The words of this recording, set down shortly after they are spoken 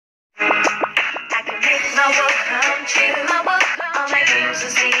come true. All my dreams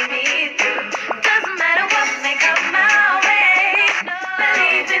will see me through. Doesn't matter what may come my way.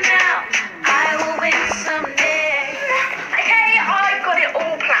 Believe it now, I will win someday. Okay, I've got it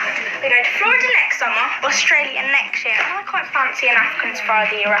all planned. We're going to Florida next summer, Australia next year. I quite fancy an African safari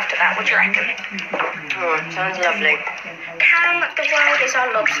the year after that. What do you reckon? Oh, sounds lovely. Cam, the world is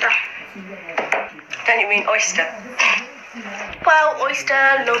our lobster. Don't you mean oyster? Well,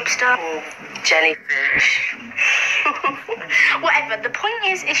 oyster, lobster. Or jellyfish. Whatever. The point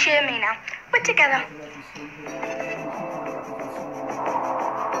is, it's you and me now. We're together.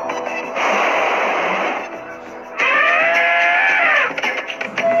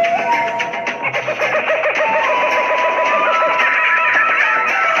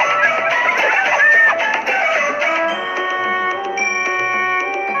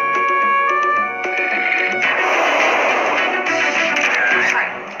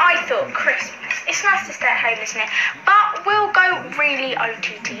 Christmas. It's nice to stay at home, isn't it? But we'll go really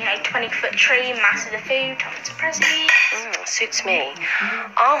OTT, 20-foot tree, mass of the food, tons of presents. Suits me.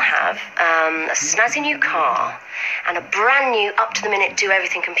 I'll have a snazzy new car and a brand new, up-to-the-minute,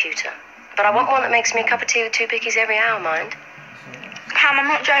 do-everything computer. But I want one that makes me a cup of tea with 2 bickies every hour, mind. Cam, I'm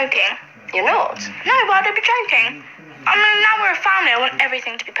not joking. You're not? No, why would I be joking? I mean, now we're a family, I want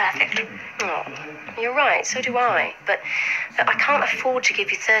everything to be perfect. Oh, you're right, so do I. But I can't afford to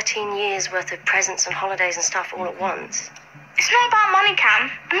give you 13 years' worth of presents and holidays and stuff all at once. It's not about money, Cam.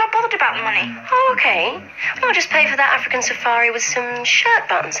 I'm not bothered about the money. Oh, okay. Well, I'll just pay for that African safari with some shirt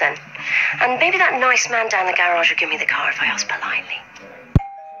buttons then. And maybe that nice man down the garage will give me the car if I ask politely.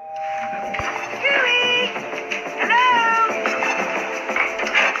 Julie! Hello?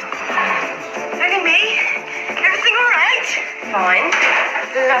 Only me? Everything all right? Fine.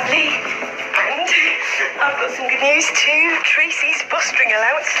 Lovely. And I've got some good news too. Tracy's fostering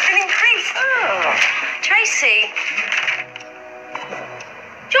allowance has been increased. Oh, Tracy.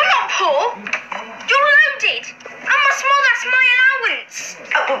 You're not poor. You're loaded. How much more? That's my allowance.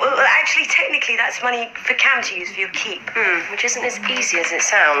 Oh, well, actually, technically, that's money for Cam to use for your keep. Which isn't as easy as it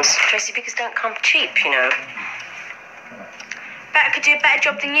sounds. Tracy, because don't come cheap, you know. Bet I could do a better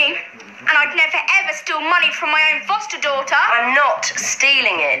job than you. And I'd never ever steal money from my own foster daughter. I'm not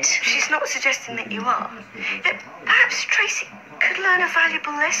stealing it. She's not suggesting that you are. But perhaps Tracy could learn a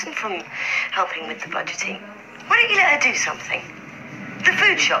valuable lesson from helping with the budgeting. Why don't you let her do something? The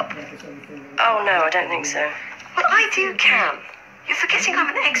food shop. Oh, no, I don't think so. Well, I do, Cam. You're forgetting I'm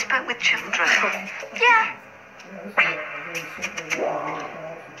an expert with children. Yeah.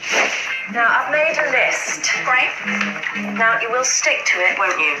 Now, I've made a list. Great. Now, you will stick to it,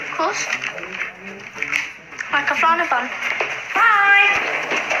 won't you? Of course. Like a fly on a bun. Bye.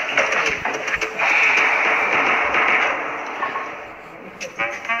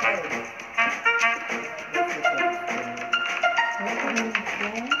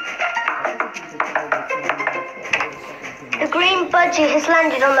 The green budgie has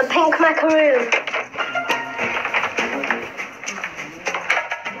landed on the pink macaroon.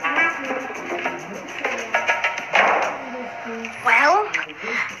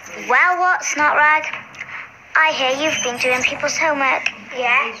 Well, what, Snot Rag? I hear you've been doing people's homework.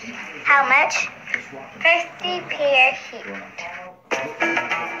 Yes. How much? 50p a sheet.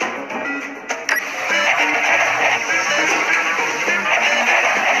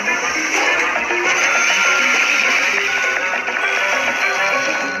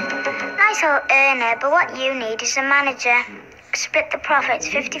 Nice old earner, but what you need is a manager. Split the profits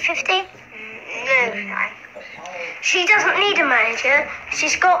 50-50? No, thanks. She doesn't need a manager.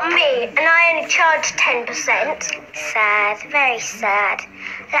 She's got me, and I only charge 10%. Sad, very sad.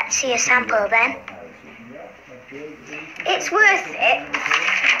 Let's see a sample then. It's worth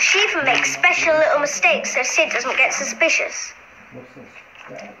it. She even makes special little mistakes so Sid doesn't get suspicious.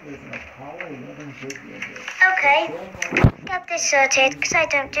 Okay, get this sorted, because I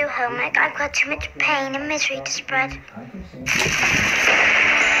don't do homework. I've got too much pain and misery to spread.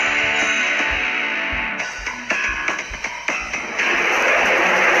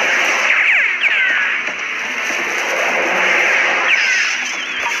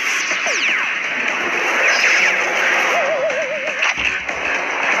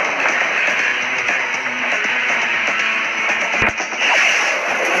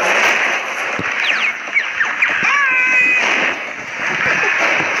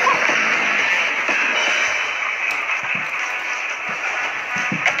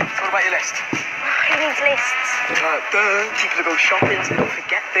 People to go shopping so they don't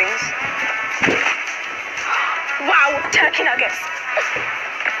forget things. Wow, turkey nuggets.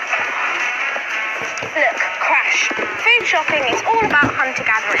 Look, Crash. Food shopping is all about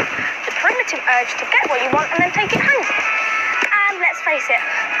hunter-gathering. The primitive urge to get what you want and then take it home. And let's face it,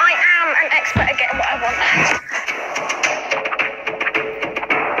 I am an expert at getting what I want.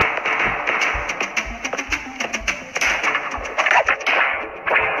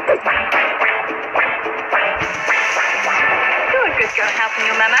 You're a good girl helping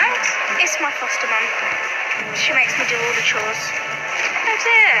your mum out. It's my foster mum. She makes me do all the chores. Oh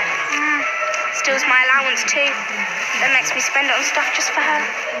dear. Steals my allowance too. Then makes me spend it on stuff just for her.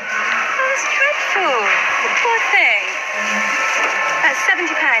 Oh, that's dreadful. The poor thing. That's £70,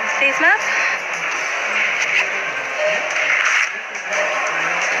 please, love.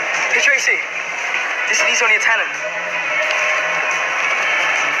 Hey, Tracy. These on your tenant.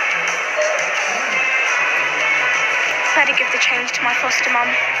 Better give the change to my foster mum.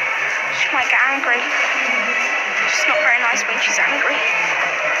 She might get angry. She's not very nice when she's angry.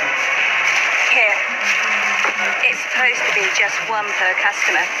 Here. It's supposed to be just one per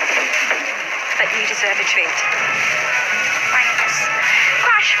customer. But you deserve a treat. Thanks.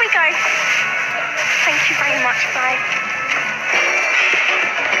 Right, should we go? Thank you very much, bye.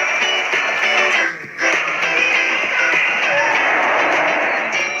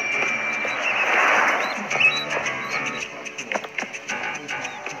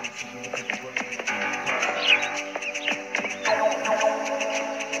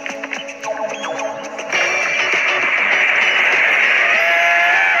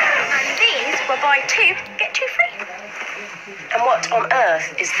 Buy two, get two free. And what on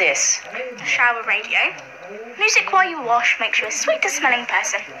earth is this? Shower radio. Music while you wash makes you a sweeter smelling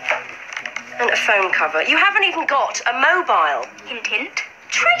person. And a phone cover. You haven't even got a mobile. Hint, hint.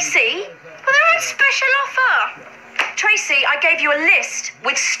 Tracy? Well, they're on special offer. Tracy, I gave you a list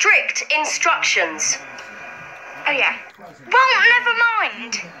with strict instructions. Oh, yeah. Well, never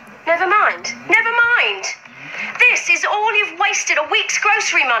mind. Never mind. Never mind. This is all you've wasted a week's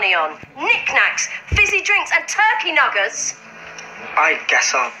grocery money on. Knickknacks, fizzy drinks and turkey nuggets. I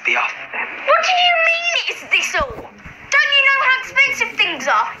guess I'll be off then. What do you mean it's this all? Don't you know how expensive things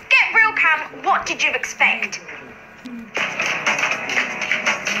are? Get real, Cam. What did you expect?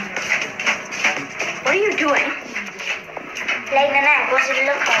 What are you doing? Laying an egg, what did it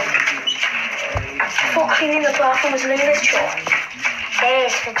look like? I thought cleaning the bathroom was Linda's chore. It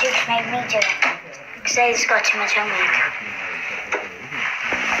is, but Duke's made me do it. Because he's got too much homework.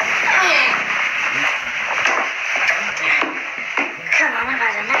 Come on, I've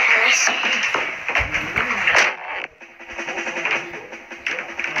had enough of this.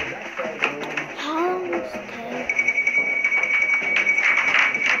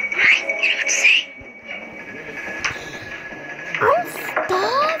 Right, you know what to say. I'm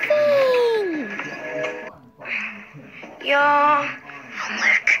starving. Your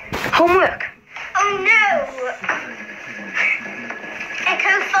homework. Homework? Oh no!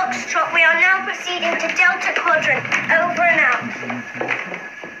 Echo Foxtrot, we are now proceeding to Delta Quadrant. Over and out.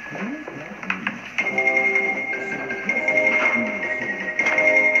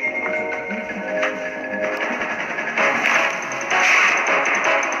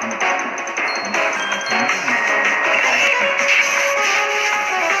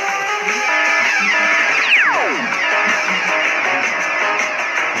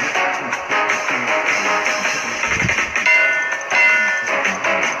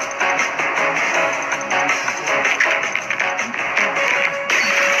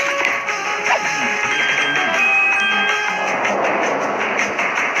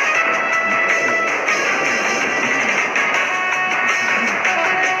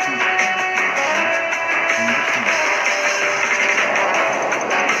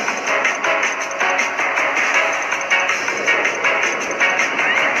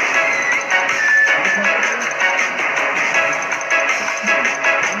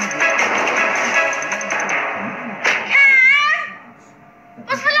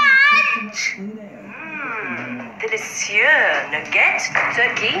 Delicieux nugget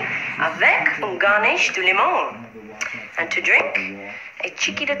turkey avec un garnish de limon. And to drink, a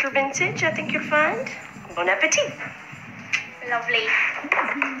cheeky little vintage, I think you'll find. Bon appetit. Lovely.